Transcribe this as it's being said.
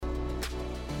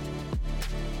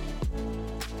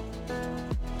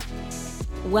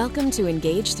Welcome to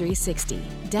Engage 360,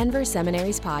 Denver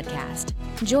Seminary's podcast.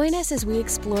 Join us as we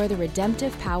explore the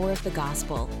redemptive power of the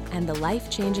gospel and the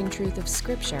life-changing truth of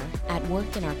Scripture at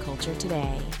work in our culture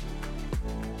today.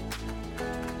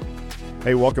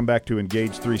 Hey, welcome back to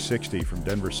Engage 360 from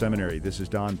Denver Seminary. This is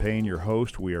Don Payne, your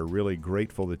host. We are really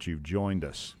grateful that you've joined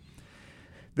us.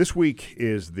 This week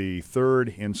is the third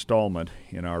installment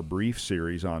in our brief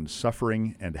series on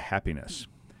suffering and happiness.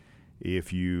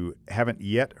 If you haven't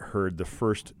yet heard the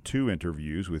first two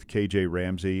interviews with KJ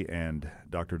Ramsey and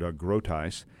Dr. Doug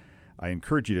Groothuis, I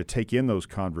encourage you to take in those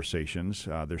conversations.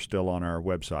 They're still on our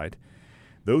website.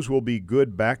 Those will be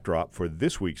good backdrop for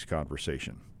this week's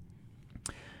conversation.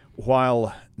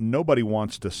 While nobody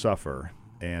wants to suffer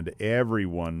and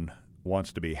everyone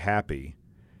wants to be happy,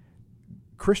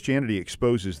 Christianity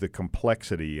exposes the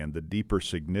complexity and the deeper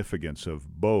significance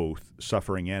of both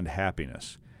suffering and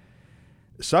happiness.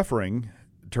 Suffering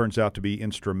turns out to be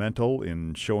instrumental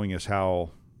in showing us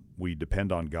how we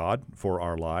depend on God for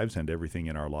our lives and everything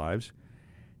in our lives.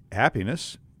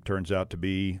 Happiness turns out to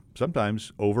be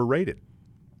sometimes overrated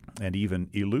and even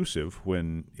elusive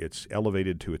when it's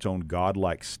elevated to its own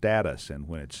godlike status and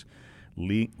when it's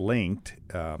linked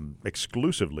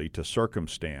exclusively to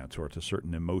circumstance or to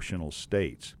certain emotional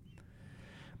states.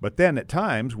 But then at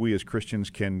times, we as Christians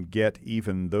can get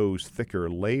even those thicker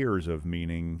layers of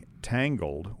meaning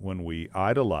tangled when we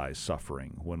idolize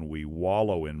suffering, when we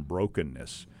wallow in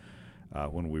brokenness,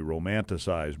 when we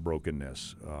romanticize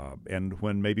brokenness, and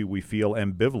when maybe we feel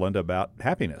ambivalent about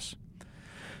happiness.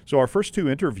 So our first two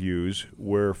interviews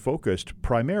were focused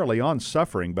primarily on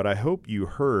suffering, but I hope you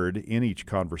heard in each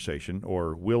conversation,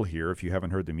 or will hear if you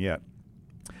haven't heard them yet,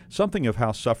 something of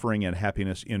how suffering and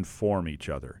happiness inform each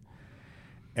other.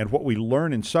 And what we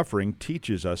learn in suffering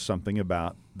teaches us something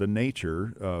about the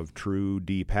nature of true,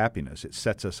 deep happiness. It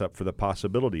sets us up for the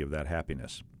possibility of that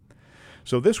happiness.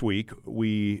 So this week,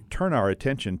 we turn our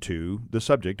attention to the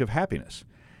subject of happiness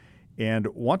and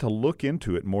want to look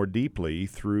into it more deeply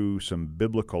through some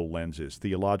biblical lenses,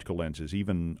 theological lenses,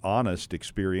 even honest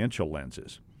experiential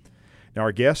lenses. Now,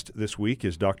 our guest this week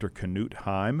is Dr. Knut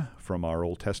Heim from our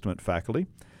Old Testament faculty.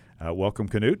 Welcome,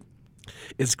 Knut.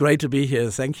 It's great to be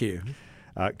here. Thank you.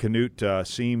 Knut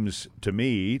seems to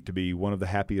me to be one of the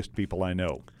happiest people I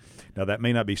know. Now, that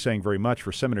may not be saying very much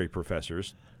for seminary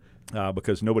professors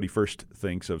because nobody first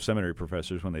thinks of seminary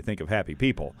professors when they think of happy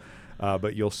people.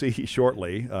 But you'll see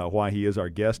shortly why he is our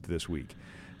guest this week.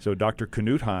 So Dr.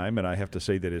 Knut Heim, and I have to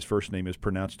say that his first name is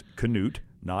pronounced Knut,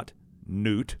 not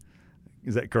Newt.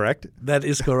 Is that correct? That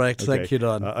is correct. Okay. Thank you,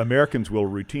 Don. Americans will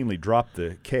routinely drop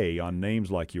the K on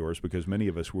names like yours because many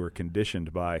of us were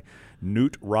conditioned by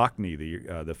Knute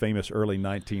Rockne, the famous early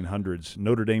 1900s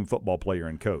Notre Dame football player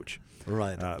and coach.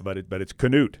 Right. But it's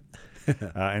Knut.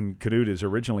 And Knut is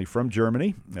originally from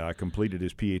Germany, completed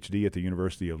his Ph.D. at the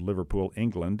University of Liverpool,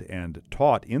 England, and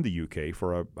taught in the UK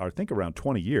for, I think, around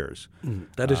 20 years.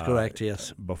 That is correct,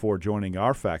 yes. Before joining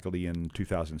our faculty in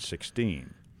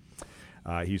 2016.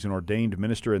 He's an ordained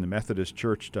minister in the Methodist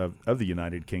Church of the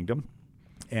United Kingdom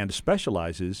and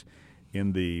specializes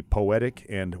in the poetic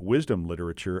and wisdom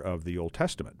literature of the Old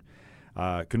Testament.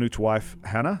 Knut's wife,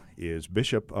 Hannah, is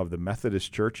bishop of the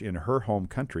Methodist Church in her home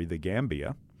country, the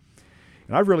Gambia.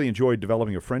 And I've really enjoyed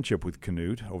developing a friendship with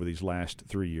Knut over these last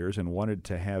 3 years and wanted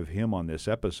to have him on this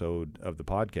episode of the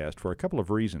podcast for a couple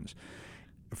of reasons.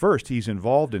 First, he's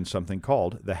involved in something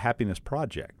called the Happiness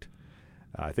Project.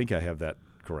 I think I have that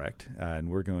correct, and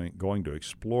we're going to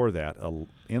explore that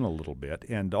in a little bit.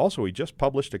 And also, he just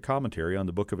published a commentary on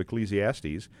the book of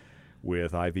Ecclesiastes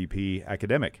with IVP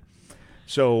Academic.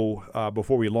 So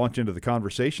before we launch into the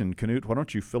conversation, Knut, why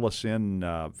don't you fill in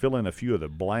a few of the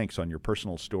blanks on your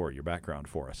personal story, your background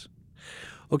for us?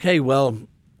 Okay, well,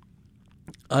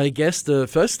 I guess the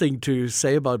first thing to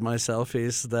say about myself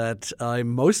is that I'm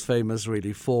most famous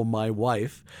really for my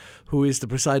wife, who is the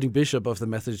presiding bishop of the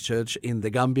Methodist Church in the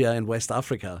Gambia in West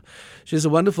Africa. She's a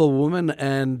wonderful woman,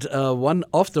 and one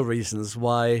of the reasons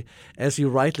why, as you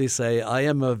rightly say, I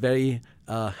am a very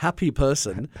happy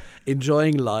person,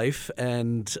 enjoying life,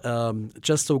 and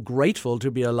just so grateful to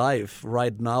be alive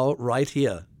right now, right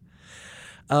here.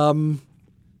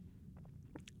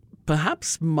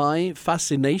 Perhaps my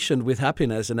fascination with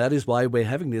happiness, and that is why we're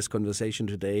having this conversation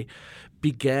today,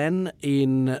 began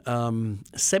in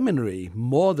seminary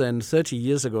more than 30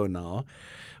 years ago now,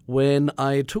 when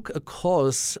I took a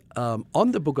course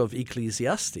on the book of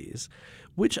Ecclesiastes,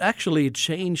 which actually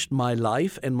changed my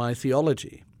life and my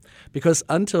theology. Because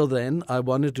until then, I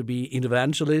wanted to be an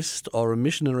evangelist or a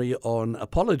missionary or an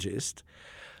apologist.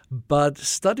 But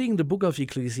studying the book of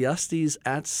Ecclesiastes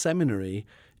at seminary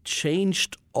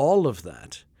changed all of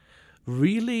that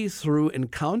really through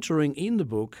encountering in the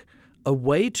book a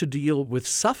way to deal with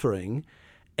suffering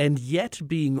and yet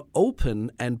being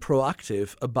open and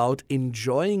proactive about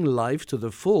enjoying life to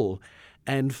the full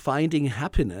and finding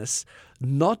happiness,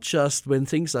 not just when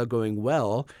things are going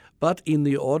well, but in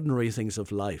the ordinary things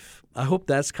of life. I hope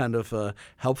that's kind of a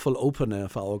helpful opener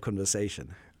for our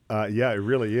conversation. Yeah, it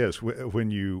really is.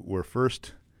 When you were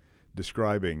first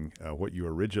describing what you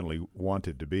originally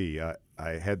wanted to be,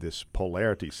 I had this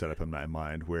polarity set up in my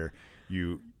mind where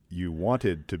you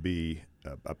wanted to be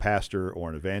a pastor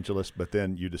or an evangelist, but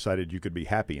then you decided you could be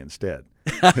happy instead.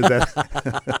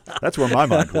 That's where my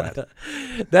mind went.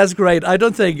 That's great. I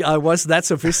don't think I was that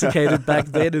sophisticated back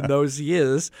then in those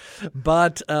years.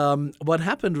 But what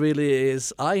happened really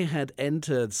is I had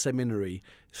entered seminary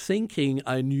thinking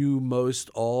I knew most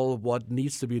all what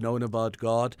needs to be known about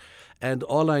God. And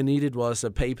all I needed was a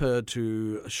paper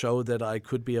to show that I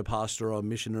could be a pastor or a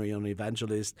missionary or an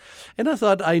evangelist. And I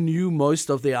thought I knew most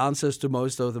of the answers to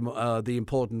most of the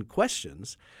important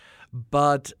questions.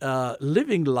 But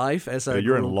living life as I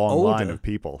you're in a grew long older, line of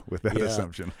people with that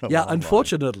assumption. Yeah,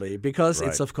 unfortunately, because Right.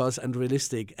 it's, of course,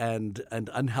 unrealistic and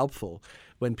unhelpful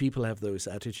when people have those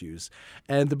attitudes.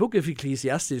 And the book of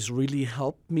Ecclesiastes really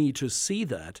helped me to see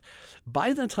that.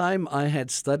 By the time I had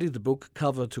studied the book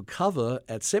cover to cover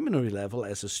at seminary level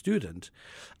as a student,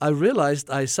 I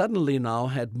realized I suddenly now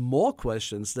had more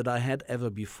questions than I had ever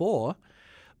before.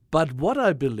 But what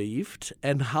I believed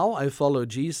and how I followed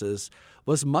Jesus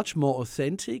was much more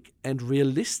authentic and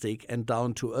realistic and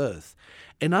down to earth.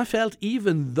 And I felt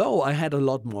even though I had a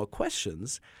lot more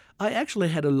questions, I actually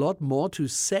had a lot more to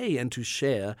say and to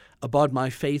share about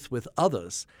my faith with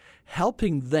others,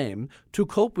 helping them to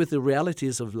cope with the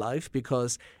realities of life,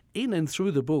 because in and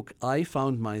through the book, I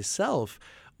found myself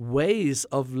ways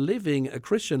of living a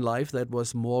Christian life that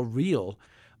was more real,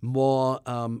 more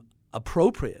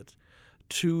appropriate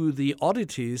to the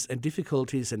oddities and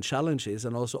difficulties and challenges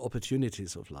and also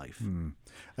opportunities of life.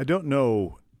 I don't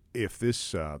know if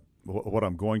this, what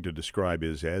I'm going to describe,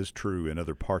 is as true in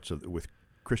other parts of with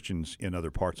Christians in other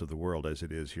parts of the world as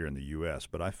it is here in the U.S.,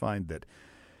 but I find that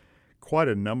quite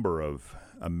a number of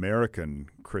American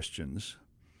Christians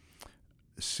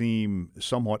seem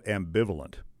somewhat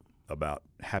ambivalent about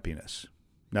happiness.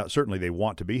 Now, certainly they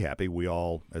want to be happy. We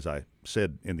all, as I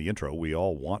said in the intro, we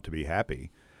all want to be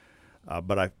happy.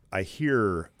 But I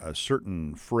hear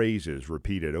certain phrases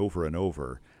repeated over and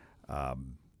over,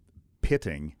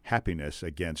 pitting happiness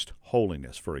against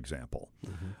holiness, for example,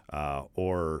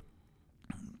 or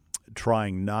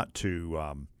trying not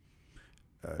to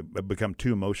become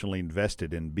too emotionally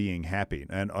invested in being happy.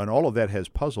 And all of that has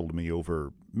puzzled me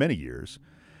over many years,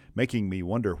 making me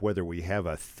wonder whether we have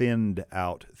a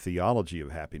thinned-out theology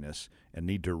of happiness and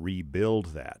need to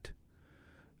rebuild that.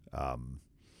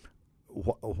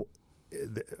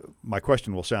 My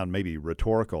question will sound maybe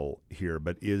rhetorical here,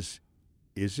 but is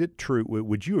it true?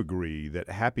 Would you agree that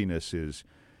happiness is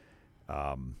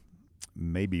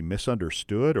maybe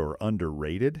misunderstood or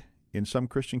underrated in some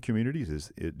Christian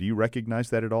communities? Do you recognize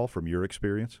that at all from your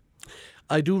experience?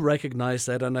 I do recognize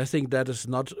that, and I think that is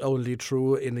not only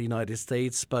true in the United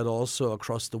States, but also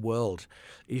across the world,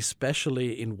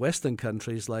 especially in Western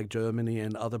countries like Germany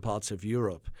and other parts of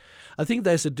Europe. I think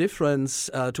there's a difference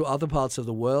to other parts of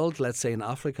the world, let's say in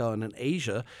Africa and in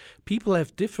Asia. People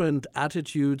have different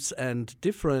attitudes and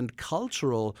different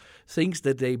cultural things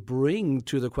that they bring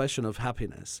to the question of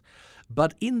happiness.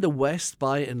 But in the West,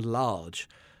 by and large,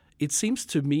 it seems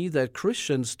to me that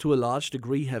Christians, to a large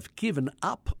degree, have given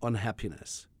up on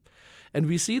happiness. And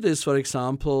we see this, for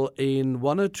example, in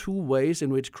one or two ways in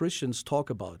which Christians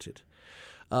talk about it.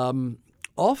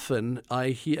 Often I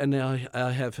hear, and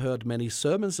I have heard many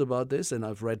sermons about this, and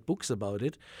I've read books about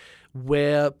it,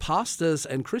 where pastors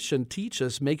and Christian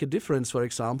teachers make a difference, for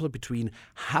example, between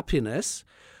happiness,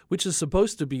 which is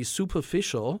supposed to be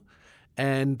superficial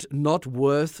and not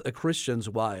worth a Christian's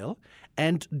while,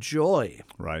 and joy.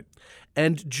 Right.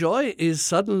 And joy is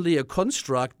suddenly a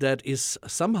construct that is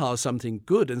somehow something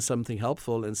good and something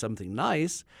helpful and something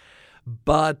nice,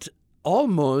 but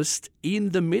almost in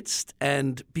the midst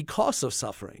and because of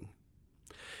suffering.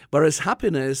 Whereas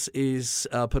happiness is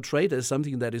portrayed as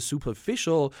something that is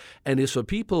superficial and is for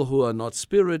people who are not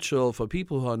spiritual, for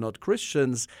people who are not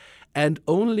Christians, and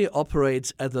only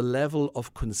operates at the level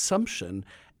of consumption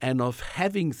and of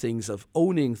having things, of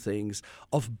owning things,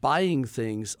 of buying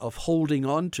things, of holding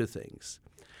on to things.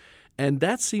 And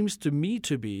that seems to me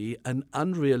to be an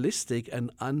unrealistic and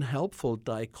unhelpful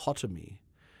dichotomy.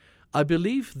 I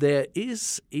believe there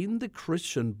is in the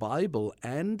Christian Bible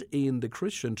and in the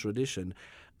Christian tradition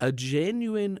a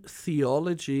genuine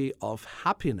theology of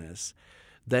happiness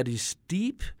that is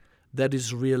deep, that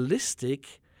is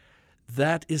realistic,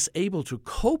 that is able to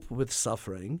cope with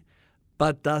suffering,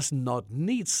 but does not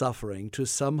need suffering to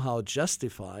somehow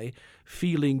justify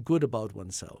feeling good about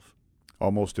oneself.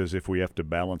 Almost as if we have to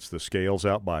balance the scales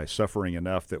out by suffering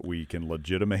enough that we can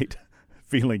legitimate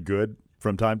feeling good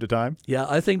from time to time? Yeah,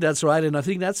 I think that's right. And I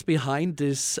think that's behind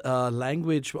this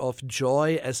language of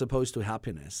joy as opposed to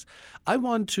happiness. I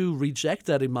want to reject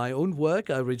that in my own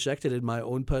work. I reject it in my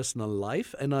own personal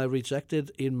life, and I reject it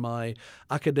in my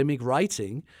academic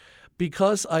writing,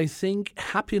 because I think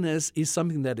happiness is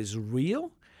something that is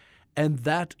real and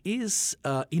that is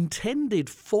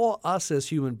intended for us as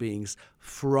human beings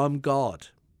from God.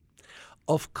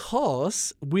 Of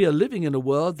course, we are living in a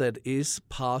world that is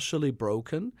partially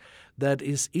broken, that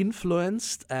is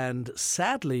influenced and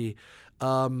sadly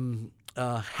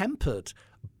hampered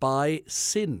by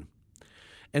sin.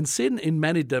 And sin in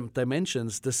many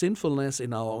dimensions, the sinfulness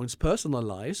in our own personal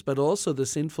lives, but also the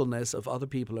sinfulness of other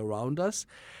people around us,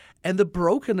 and the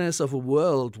brokenness of a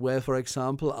world where, for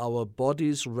example, our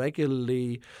bodies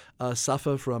regularly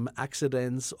suffer from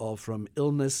accidents or from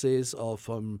illnesses or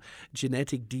from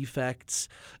genetic defects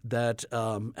that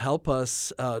help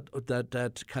us,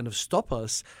 that kind of stop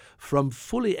us from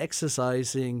fully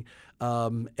exercising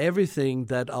everything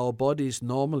that our bodies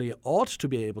normally ought to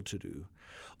be able to do.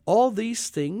 All these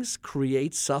things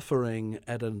create suffering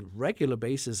at a regular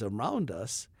basis around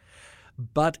us.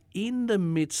 But in the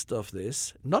midst of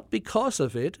this, not because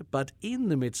of it, but in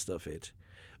the midst of it,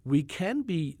 we can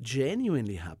be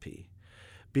genuinely happy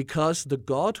because the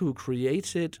God who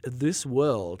created this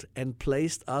world and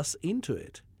placed us into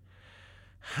it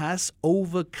has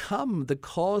overcome the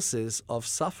causes of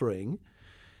suffering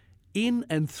in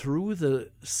and through the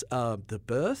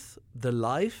birth, the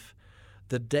life,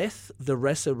 the death, the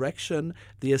resurrection,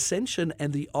 the ascension,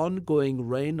 and the ongoing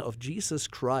reign of Jesus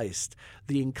Christ,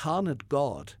 the incarnate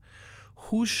God,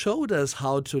 who showed us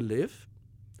how to live,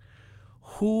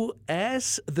 who,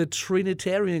 as the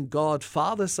Trinitarian God,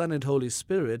 Father, Son, and Holy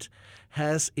Spirit,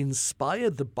 has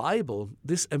inspired the Bible,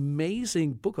 this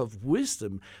amazing book of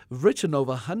wisdom written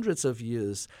over hundreds of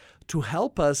years, to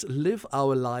help us live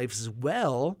our lives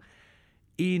well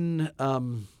in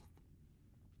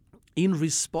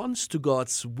response to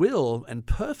God's will and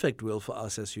perfect will for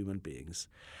us as human beings,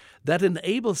 that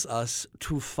enables us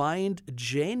to find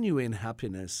genuine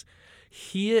happiness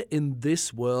here in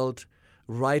this world,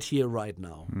 right here, right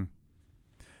now.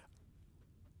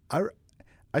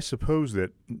 I suppose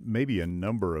that maybe a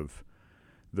number of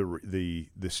the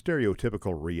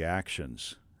stereotypical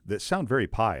reactions that sound very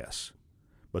pious,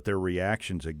 but they're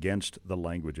reactions against the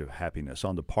language of happiness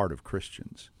on the part of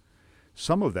Christians.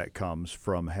 Some of that comes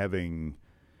from having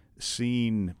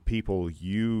seen people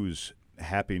use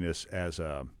happiness as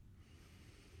a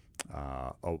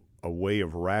way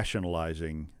of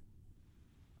rationalizing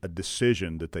a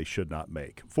decision that they should not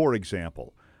make. For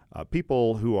example,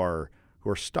 people who are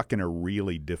stuck in a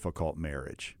really difficult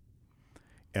marriage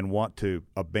and want to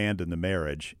abandon the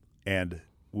marriage and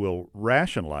will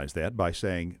rationalize that by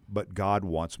saying, but God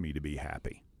wants me to be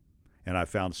happy, and I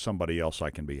found somebody else I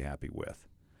can be happy with.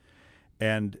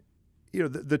 And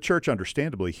the church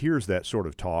understandably hears that sort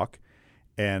of talk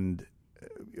and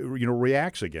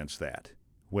reacts against that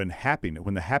when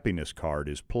the happiness card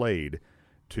is played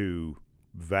to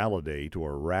validate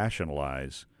or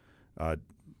rationalize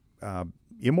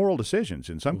immoral decisions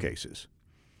in some cases.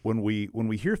 When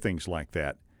we hear things like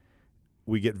that,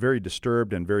 we get very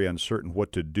disturbed and very uncertain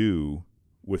what to do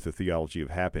with the theology of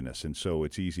happiness, and so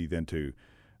it's easy then to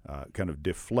kind of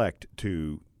deflect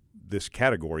to this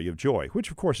category of joy, which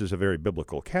of course is a very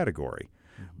biblical category,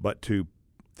 but to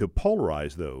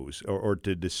polarize those or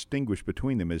to distinguish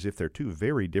between them as if they're two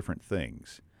very different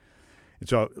things. And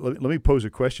so let me pose a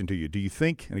question to you. Do you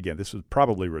think, and again, this is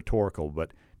probably rhetorical,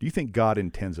 but do you think God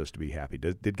intends us to be happy?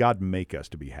 Did God make us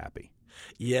to be happy?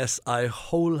 Yes, I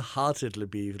wholeheartedly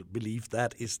believe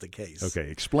that is the case. Okay,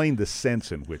 explain the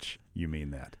sense in which you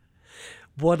mean that.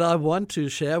 What I want to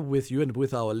share with you and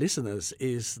with our listeners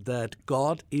is that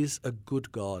God is a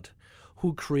good God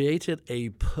who created a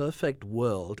perfect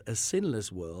world, a sinless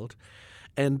world,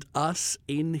 and us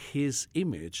in His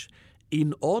image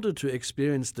in order to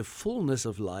experience the fullness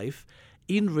of life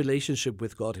in relationship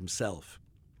with God Himself.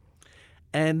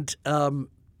 And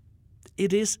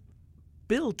it is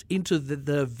built into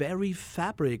the very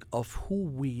fabric of who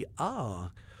we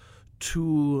are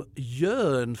to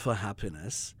yearn for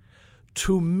happiness,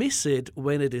 to miss it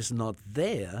when it is not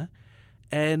there,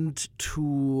 and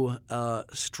to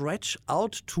stretch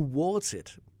out towards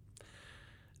it.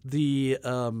 The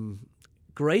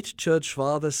great church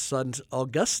father, St.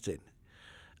 Augustine,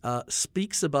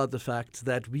 speaks about the fact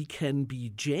that we can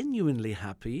be genuinely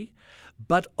happy,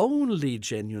 but only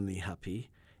genuinely happy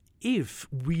if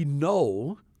we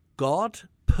know God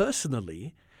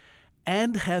personally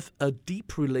and have a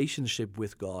deep relationship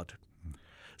with God.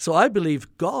 So I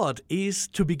believe God is,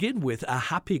 to begin with, a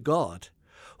happy God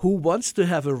who wants to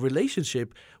have a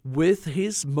relationship with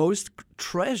his most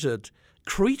treasured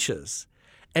creatures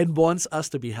and wants us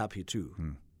to be happy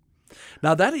too.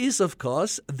 Now that is, of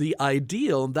course, the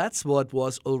ideal. That's what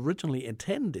was originally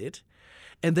intended.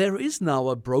 And there is now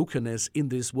a brokenness in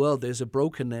this world. There's a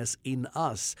brokenness in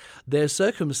us. There are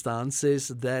circumstances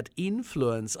that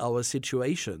influence our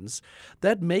situations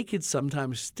that make it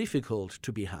sometimes difficult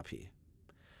to be happy.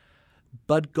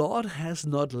 But God has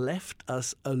not left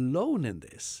us alone in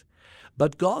this.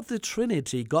 But God the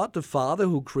Trinity, God the Father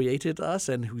who created us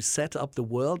and who set up the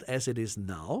world as it is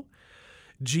now,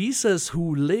 Jesus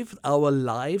who lived our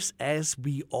lives as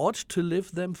we ought to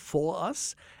live them for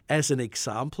us, as an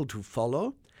example to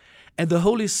follow, and the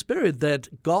Holy Spirit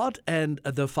that God and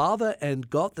the Father and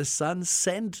God the Son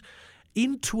sent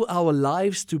into our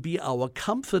lives to be our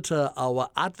comforter, our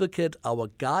advocate, our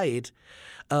guide.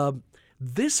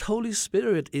 This Holy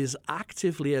Spirit is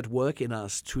actively at work in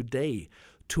us today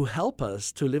to help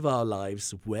us to live our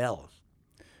lives well.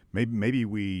 Maybe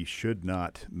we should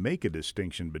not make a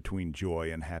distinction between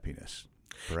joy and happiness.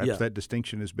 Perhaps that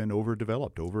distinction has been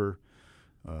overdeveloped,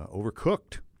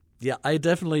 overcooked. Yeah, I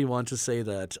definitely want to say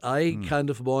that. I kind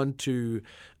of want to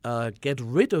get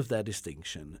rid of that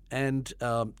distinction and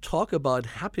talk about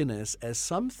happiness as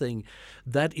something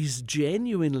that is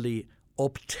genuinely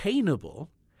obtainable,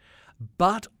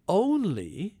 but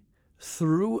only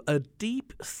through a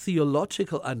deep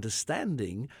theological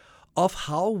understanding of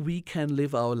how we can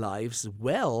live our lives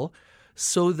well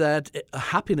so that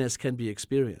happiness can be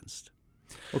experienced.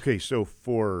 Okay, so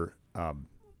for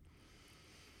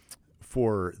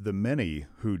the many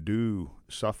who do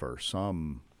suffer,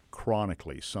 some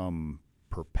chronically, some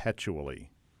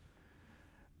perpetually,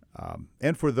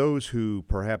 and for those who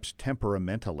perhaps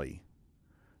temperamentally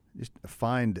just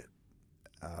find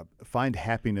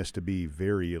happiness to be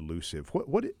very elusive,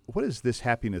 what does this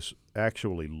happiness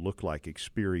actually look like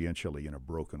experientially in a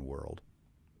broken world?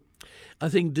 I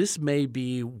think this may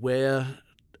be where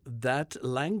that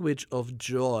language of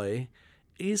joy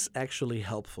is actually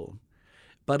helpful.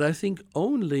 But I think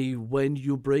only when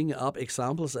you bring up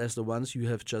examples as the ones you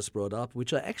have just brought up,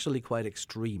 which are actually quite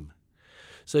extreme.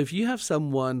 So if you have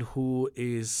someone who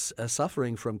is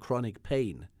suffering from chronic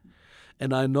pain,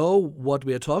 and I know what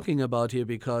we're talking about here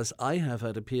because I have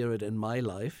had a period in my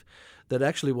life that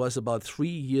actually was about 3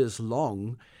 years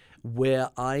long where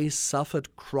I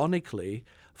suffered chronically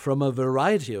from a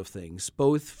variety of things,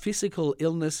 both physical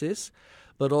illnesses,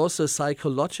 but also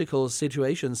psychological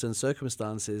situations and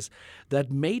circumstances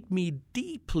that made me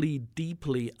deeply,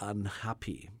 deeply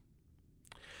unhappy.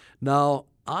 Now,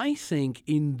 I think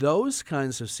in those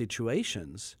kinds of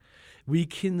situations, we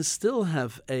can still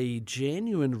have a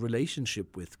genuine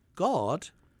relationship with God,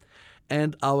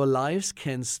 and our lives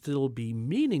can still be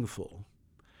meaningful.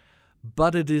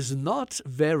 But it is not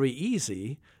very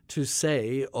easy to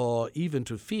say or even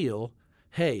to feel,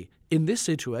 hey, in this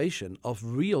situation of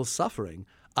real suffering,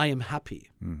 I am happy.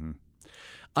 Mm-hmm.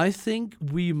 I think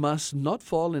we must not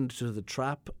fall into the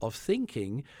trap of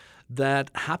thinking that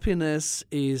happiness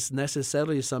is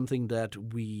necessarily something that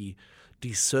we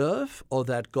deserve, or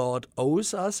that God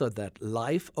owes us, or that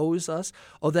life owes us,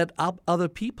 or that other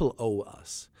people owe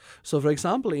us. So, for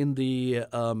example, in the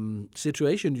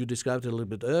situation you described a little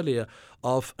bit earlier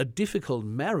of a difficult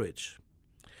marriage,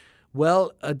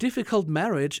 well, a difficult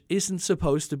marriage isn't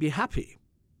supposed to be happy.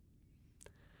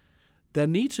 There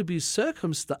need to be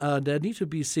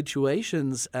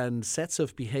situations and sets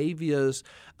of behaviors,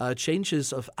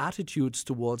 changes of attitudes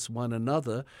towards one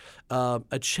another,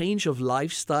 a change of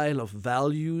lifestyle, of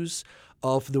values,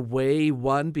 of the way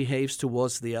one behaves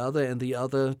towards the other and the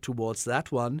other towards that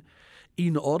one,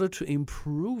 in order to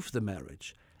improve the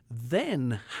marriage.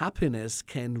 Then happiness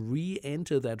can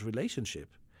re-enter that relationship.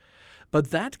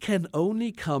 But that can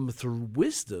only come through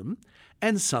wisdom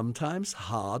and sometimes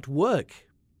hard work.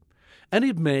 And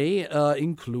it may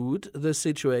include the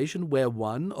situation where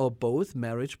one or both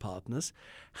marriage partners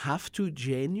have to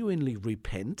genuinely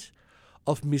repent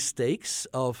of mistakes,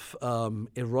 of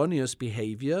erroneous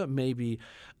behavior, maybe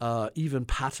even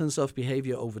patterns of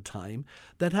behavior over time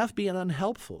that have been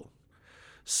unhelpful.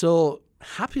 So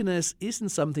happiness isn't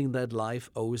something that life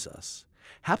owes us.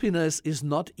 Happiness is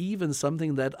not even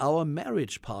something that our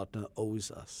marriage partner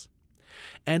owes us.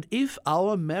 And if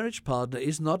our marriage partner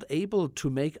is not able to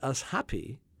make us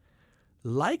happy,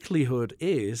 likelihood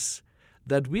is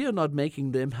that we are not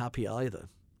making them happy either.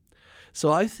 So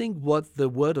I think what the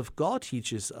Word of God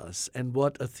teaches us, and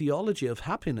what a theology of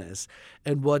happiness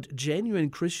and what genuine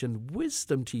Christian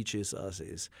wisdom teaches us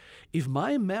is, if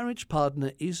my marriage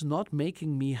partner is not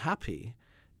making me happy,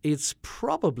 it's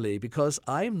probably because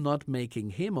I'm not making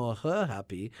him or her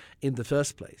happy in the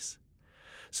first place.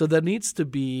 So there needs to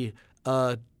be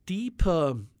a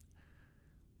deeper,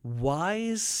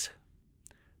 wise,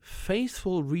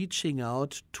 faithful reaching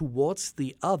out towards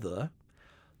the other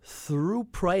through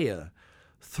prayer,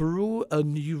 through a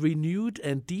renewed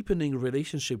and deepening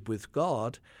relationship with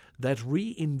God that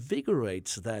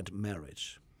reinvigorates that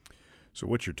marriage. So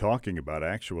what you're talking about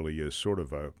actually is sort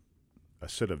of a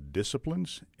set of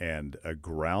disciplines and a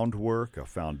groundwork, a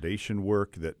foundation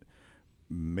work that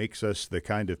makes us the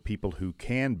kind of people who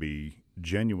can be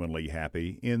genuinely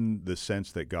happy in the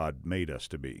sense that God made us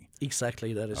to be.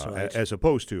 Exactly, that is right. As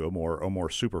opposed to a more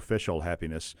superficial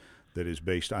happiness that is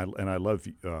based on, and I love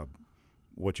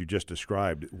what you just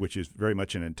described, which is very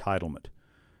much an entitlement.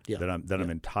 Yeah. I'm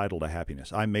entitled to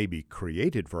happiness. I may be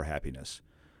created for happiness,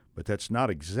 but that's not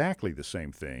exactly the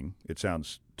same thing, it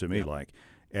sounds to me like,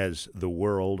 as the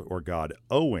world or God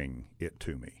owing it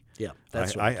to me. Yeah,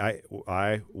 that's right.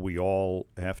 We all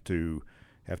have to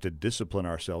discipline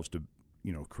ourselves to,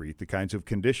 create the kinds of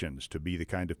conditions to be the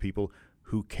kind of people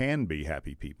who can be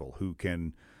happy people, who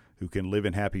can live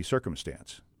in happy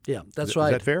circumstance. Yeah, that's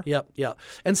right. Is that fair? Yeah.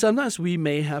 And sometimes we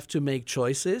may have to make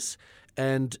choices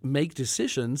and make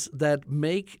decisions that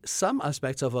make some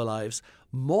aspects of our lives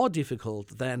more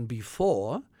difficult than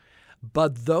before,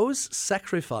 but those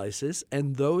sacrifices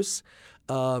and those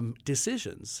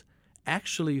decisions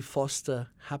actually foster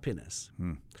happiness.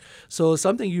 So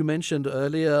something you mentioned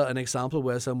earlier, an example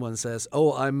where someone says,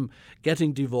 oh, I'm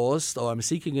getting divorced or I'm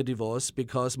seeking a divorce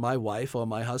because my wife or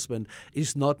my husband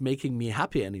is not making me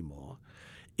happy anymore,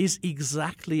 is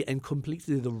exactly and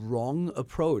completely the wrong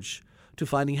approach to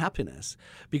finding happiness,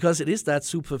 because it is that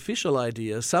superficial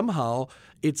idea, somehow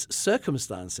it's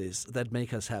circumstances that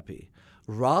make us happy,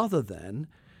 rather than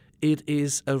it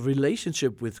is a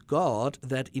relationship with God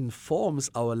that informs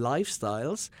our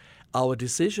lifestyles, our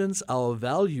decisions, our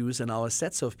values, and our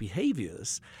sets of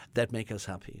behaviors that make us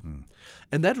happy.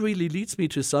 And that really leads me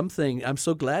to something, I'm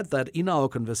so glad that in our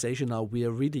conversation now we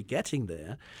are really getting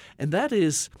there, and that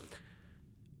is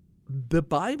the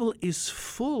Bible is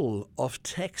full of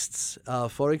texts.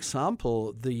 For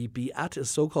example, the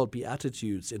so-called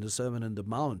Beatitudes in the Sermon on the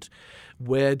Mount,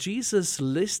 where Jesus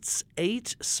lists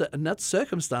 8, not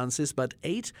circumstances, but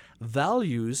 8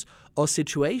 values or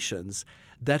situations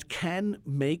that can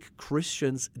make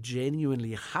Christians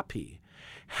genuinely happy.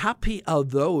 Happy are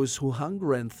those who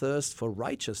hunger and thirst for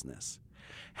righteousness.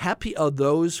 Happy are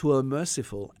those who are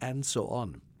merciful, and so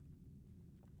on.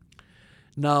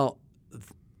 Now,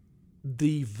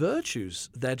 the virtues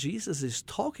that Jesus is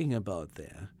talking about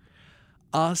there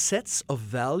are sets of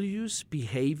values,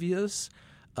 behaviors,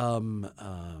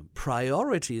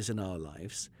 priorities in our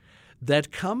lives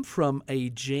that come from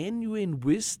a genuine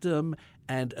wisdom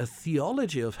and a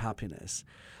theology of happiness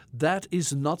that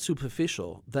is not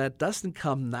superficial, that doesn't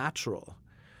come natural,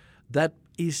 but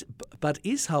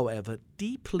is, however,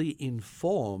 deeply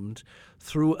informed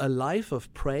through a life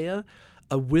of prayer,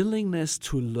 a willingness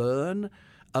to learn,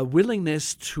 a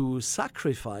willingness to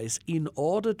sacrifice in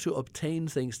order to obtain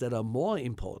things that are more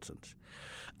important,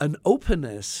 an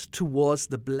openness towards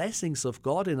the blessings of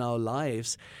God in our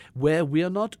lives where we are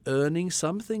not earning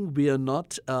something, we are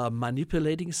not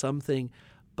manipulating something,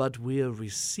 but we are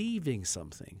receiving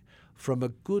something from a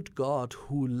good God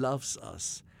who loves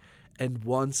us and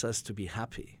wants us to be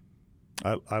happy.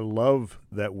 I love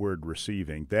that word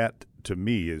receiving. That, to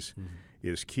me, is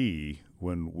key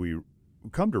when we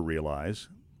come to realize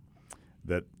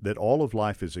that all of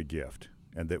life is a gift,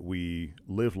 and that we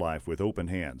live life with open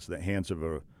hands, the hands of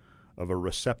a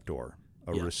receptor,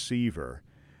 a receiver.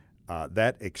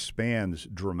 That expands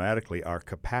dramatically our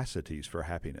capacities for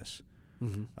happiness.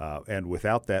 And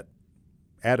without that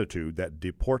attitude, that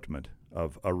deportment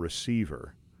of a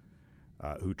receiver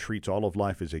who treats all of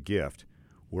life as a gift,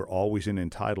 we're always in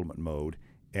entitlement mode,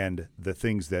 and the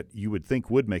things that you would think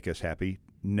would make us happy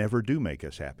never do make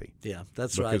us happy. Yeah,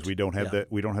 that's right. Because we don't have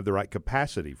the right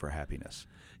capacity for happiness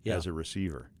as a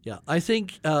receiver. Yeah, I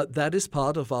think that is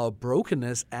part of our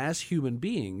brokenness as human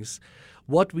beings.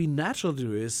 What we naturally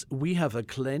do is we have a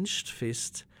clenched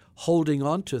fist, holding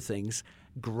on to things,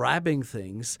 grabbing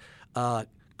things,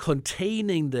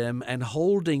 containing them and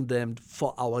holding them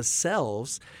for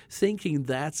ourselves, thinking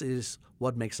that is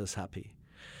what makes us happy.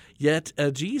 Yet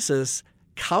Jesus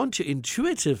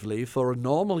counterintuitively, for a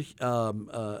normal,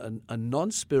 a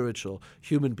non-spiritual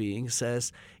human being,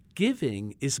 says,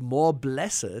 giving is more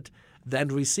blessed than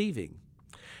receiving.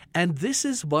 And this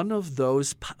is one of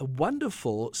those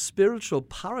wonderful spiritual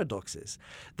paradoxes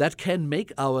that can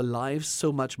make our lives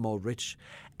so much more rich.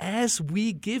 As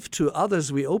we give to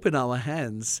others, we open our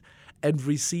hands and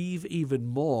receive even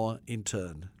more in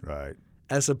turn. Right.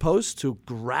 As opposed to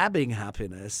grabbing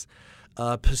happiness,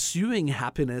 pursuing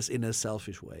happiness in a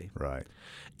selfish way. Right.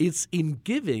 It's in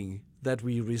giving that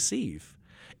we receive.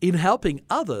 In helping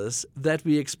others that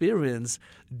we experience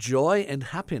joy and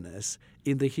happiness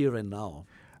in the here and now.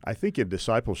 I think in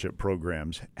discipleship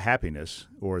programs, happiness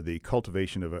or the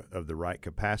cultivation of the right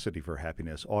capacity for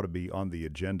happiness ought to be on the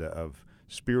agenda of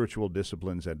spiritual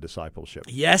disciplines and discipleship.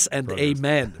 Yes, and programs.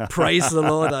 Amen. Praise the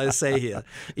Lord, I say here.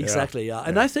 Exactly, yeah.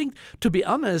 And I think, to be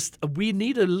honest, we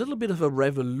need a little bit of a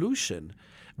revolution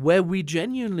where we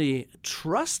genuinely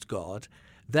trust God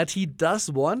that He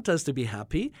does want us to be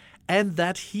happy and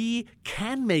that He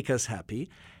can make us happy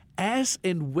as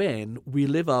and when we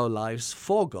live our lives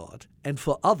for God and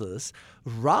for others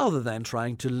rather than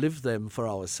trying to live them for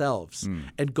ourselves.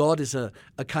 And God is a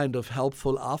kind of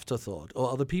helpful afterthought, or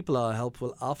other people are a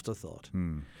helpful afterthought.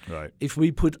 Right. If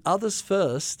we put others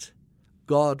first,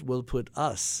 God will put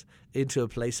us into a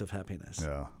place of happiness.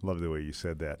 Yeah, love the way you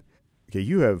said that. Okay,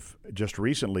 you have just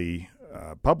recently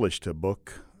published a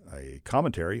book, a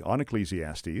commentary on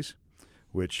Ecclesiastes,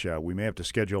 which we may have to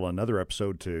schedule another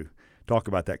episode to talk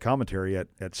about that commentary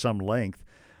at some length.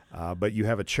 But you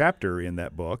have a chapter in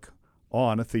that book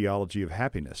on a theology of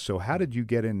happiness. So how did you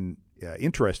get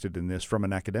interested in this from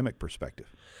an academic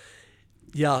perspective?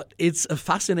 Yeah, it's a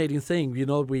fascinating thing. You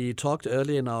know, we talked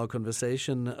earlier in our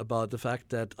conversation about the fact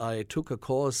that I took a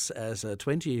course as a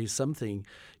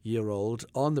 20-something-year-old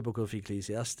on the book of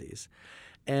Ecclesiastes.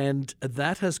 And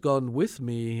that has gone with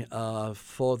me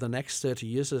for the next 30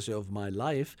 years or so of my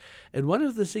life. And one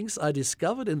of the things I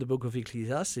discovered in the book of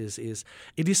Ecclesiastes is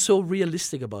it is so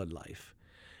realistic about life.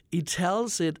 It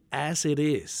tells it as it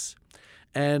is.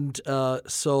 And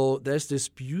so there's this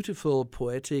beautiful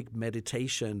poetic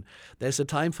meditation. There's a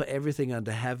time for everything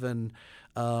under heaven,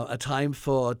 a time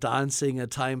for dancing, a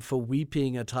time for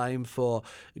weeping, a time for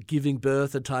giving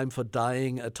birth, a time for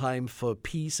dying, a time for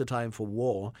peace, a time for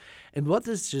war. And what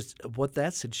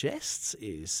that suggests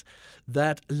is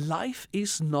that life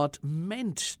is not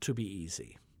meant to be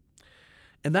easy.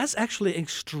 And that's actually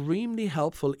extremely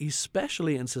helpful,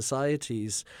 especially in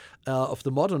societies of the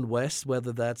modern West,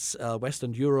 whether that's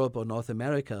Western Europe or North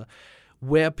America,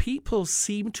 where people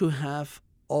seem to have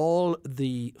all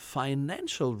the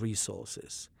financial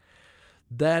resources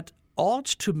that ought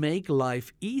to make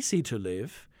life easy to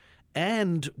live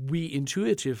and, we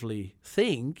intuitively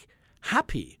think,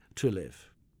 happy to live.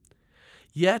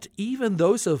 Yet even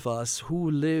those of us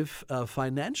who live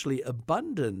financially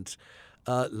abundant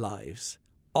lives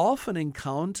often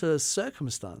encounter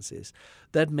circumstances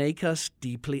that make us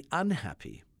deeply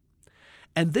unhappy.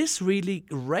 And this really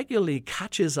regularly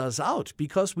catches us out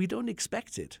because we don't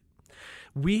expect it.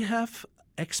 We have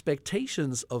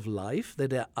expectations of life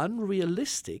that are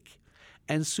unrealistic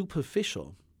and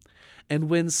superficial. And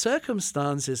when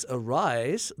circumstances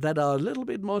arise that are a little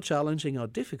bit more challenging or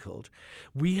difficult,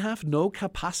 we have no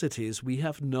capacities, we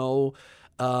have no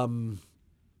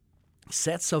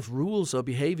sets of rules or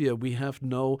behavior, we have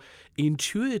no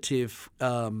intuitive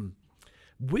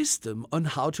wisdom on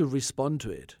how to respond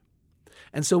to it.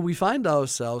 And so we find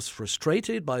ourselves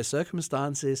frustrated by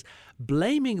circumstances,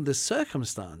 blaming the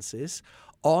circumstances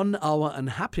on our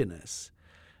unhappiness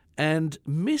and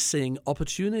missing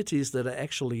opportunities that are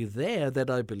actually there that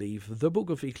I believe the book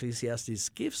of Ecclesiastes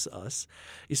gives us,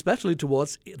 especially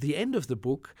towards the end of the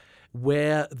book,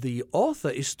 where the author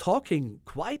is talking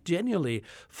quite genuinely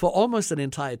for almost an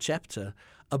entire chapter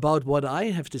about what I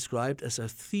have described as a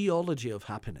theology of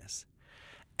happiness.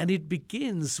 And it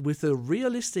begins with a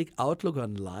realistic outlook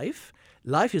on life.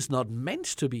 Life is not meant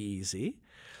to be easy,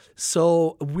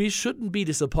 so we shouldn't be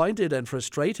disappointed and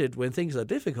frustrated when things are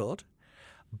difficult.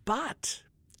 But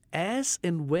as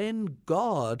and when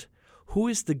God, who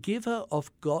is the giver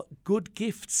of good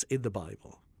gifts in the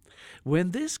Bible,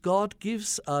 when this God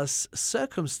gives us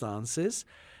circumstances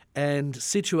and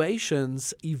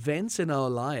situations, events in our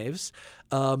lives,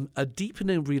 a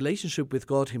deepening relationship with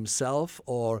God Himself,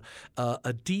 or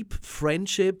a deep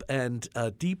friendship and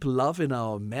a deep love in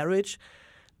our marriage,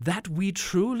 that we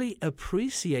truly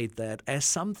appreciate that as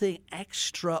something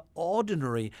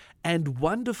extraordinary and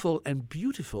wonderful and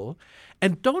beautiful,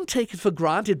 and don't take it for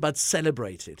granted but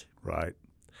celebrate it. Right.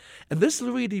 And this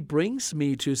really brings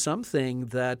me to something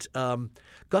that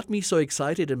got me so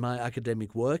excited in my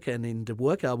academic work and in the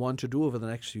work I want to do over the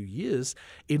next few years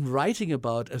in writing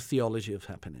about a theology of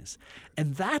happiness.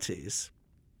 And that is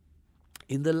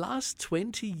in the last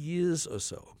 20 years or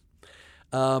so,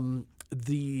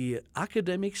 the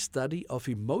academic study of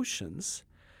emotions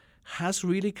has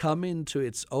really come into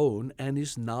its own and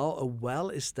is now a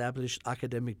well-established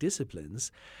academic discipline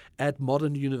at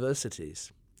modern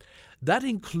universities. That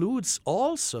includes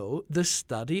also the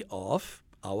study of,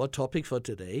 our topic for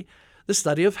today, the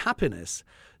study of happiness.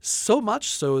 So much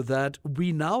so that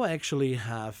we now actually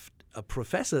have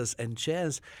professors and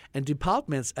chairs and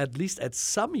departments, at least at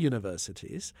some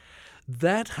universities,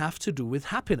 that have to do with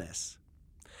happiness.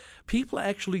 People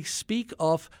actually speak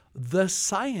of the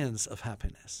science of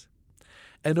happiness.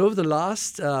 And over the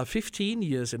last 15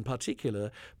 years in particular,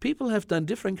 people have done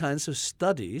different kinds of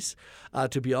studies.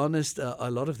 To be honest, a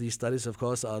lot of these studies, of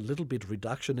course, are a little bit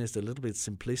reductionist, a little bit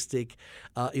simplistic,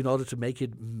 in order to make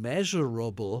it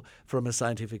measurable from a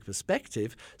scientific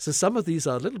perspective. So some of these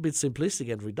are a little bit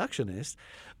simplistic and reductionist,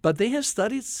 but they have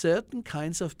studied certain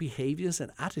kinds of behaviors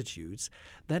and attitudes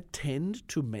that tend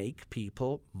to make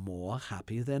people more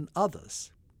happy than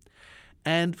others.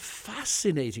 And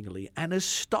fascinatingly and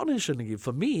astonishingly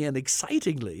for me and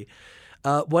excitingly,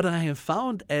 what I have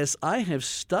found as I have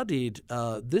studied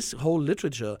this whole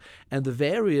literature and the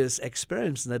various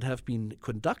experiments that have been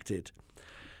conducted,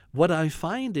 what I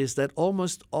find is that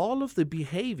almost all of the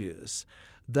behaviors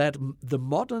that the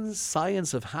modern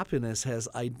science of happiness has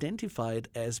identified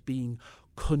as being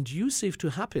conducive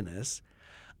to happiness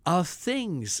are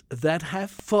things that have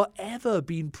forever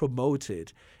been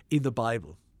promoted in the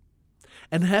Bible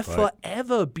and have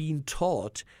forever been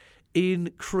taught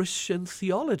in Christian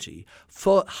theology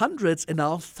for hundreds and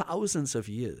now thousands of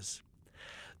years.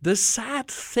 The sad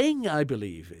thing, I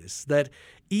believe, is that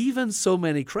even so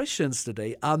many Christians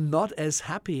today are not as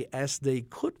happy as they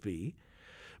could be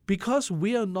because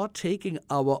we are not taking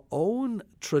our own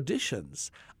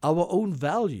traditions, our own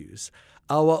values,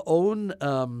 our own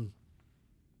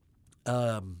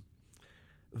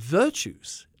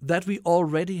virtues that we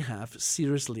already have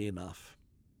seriously enough.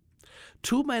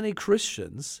 Too many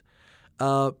Christians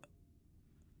have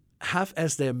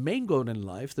as their main goal in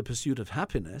life the pursuit of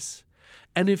happiness,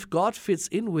 and if God fits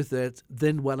in with it,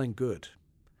 then well and good,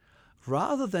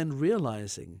 rather than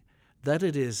realizing that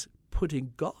it is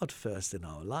putting God first in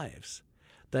our lives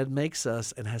that makes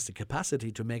us and has the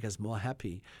capacity to make us more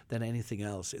happy than anything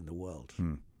else in the world.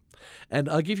 And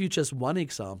I'll give you just one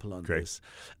example on this.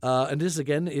 And this,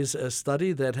 again, is a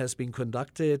study that has been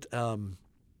conducted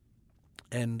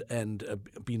and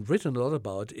been written a lot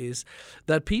about, is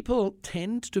that people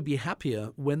tend to be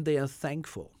happier when they are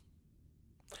thankful.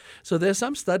 So there are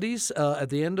some studies at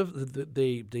the end of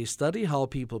they study how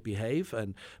people behave,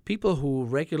 and people who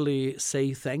regularly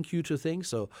say thank you to things.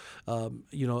 So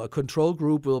a control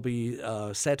group will be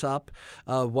set up.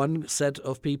 One set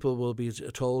of people will be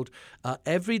told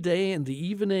every day in the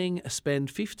evening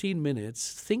spend 15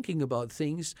 minutes thinking about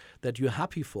things that you're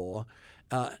happy for,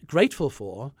 grateful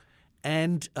for,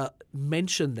 and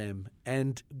mention them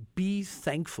and be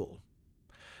thankful.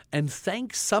 And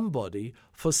thank somebody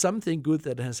for something good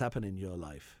that has happened in your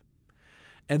life.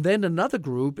 And then another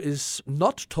group is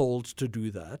not told to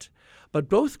do that, but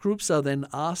both groups are then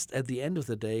asked at the end of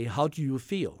the day, how do you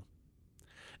feel?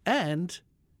 And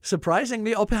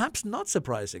surprisingly, or perhaps not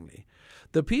surprisingly,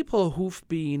 the people who've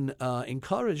been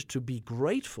encouraged to be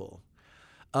grateful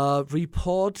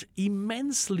report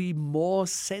immensely more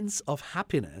sense of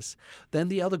happiness than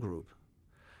the other group.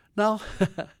 Now,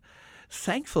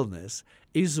 thankfulness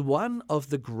is one of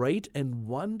the great and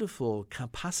wonderful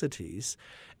capacities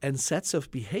and sets of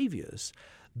behaviors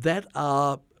that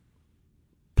are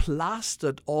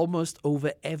plastered almost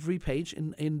over every page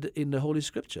in the Holy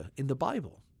Scripture, in the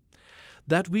Bible.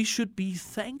 That we should be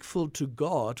thankful to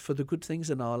God for the good things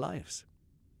in our lives.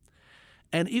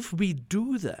 And if we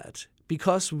do that,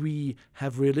 because we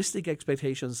have realistic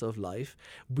expectations of life,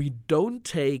 we don't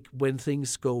take when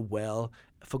things go well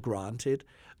for granted,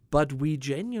 but we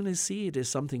genuinely see it as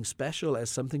something special, as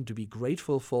something to be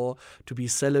grateful for, to be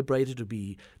celebrated,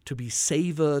 to be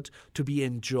savored, to be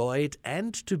enjoyed,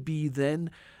 and to be then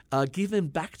given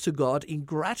back to God in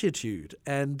gratitude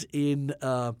and in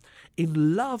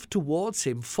love towards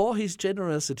Him for His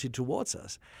generosity towards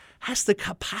us, has the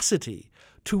capacity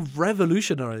to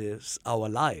revolutionize our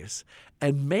lives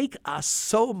and make us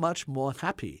so much more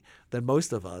happy than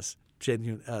most of us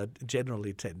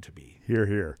generally tend to be. Hear,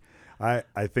 hear.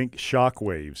 I think shock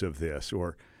waves of this,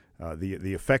 or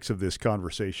the effects of this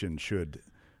conversation, should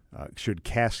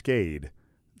cascade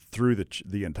through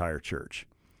the entire church.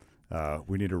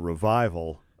 We need a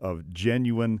revival of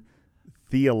genuine,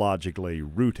 theologically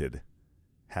rooted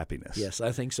happiness. Yes,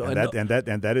 I think so. And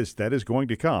that is going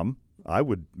to come. I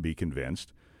would be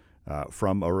convinced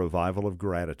from a revival of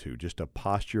gratitude, just a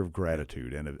posture of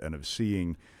gratitude and of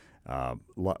seeing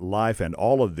life and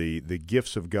all of the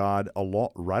gifts of God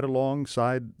right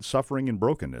alongside suffering and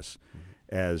brokenness,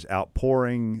 as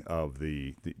outpouring of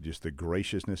just the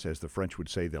graciousness, as the French would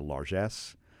say, the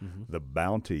largesse, the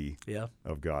bounty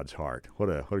of God's heart. What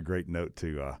a great note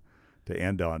to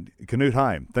end on. Knut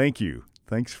Heim, thank you.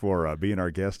 Thanks for being our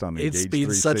guest on Engage 360. It's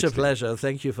been such a pleasure.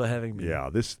 Thank you for having me. Yeah,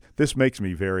 this makes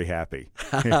me very happy.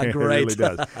 Great. It really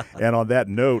does. And on that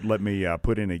note, let me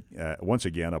put in once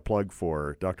again a plug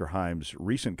for Dr. Heim's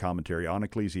recent commentary on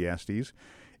Ecclesiastes.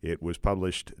 It was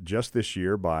published just this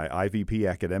year by IVP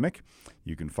Academic.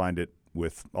 You can find it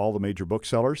with all the major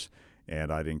booksellers,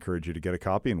 and I'd encourage you to get a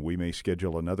copy, and we may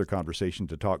schedule another conversation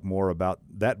to talk more about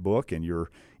that book and your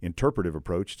interpretive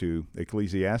approach to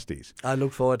Ecclesiastes. I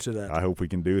look forward to that. I hope we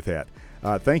can do that.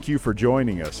 Thank you for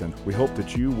joining us, and we hope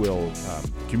that you will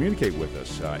communicate with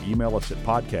us. Email us at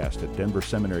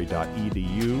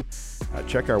podcast@denverseminary.edu.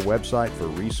 Check our website for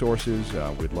resources.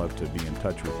 We'd love to be in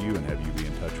touch with you and have you be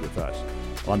in touch with us.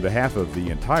 On behalf of the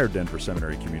entire Denver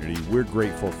Seminary community, we're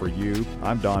grateful for you.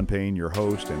 I'm Don Payne, your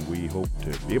host, and we hope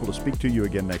to be able to speak to you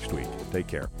again next week. Take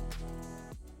care.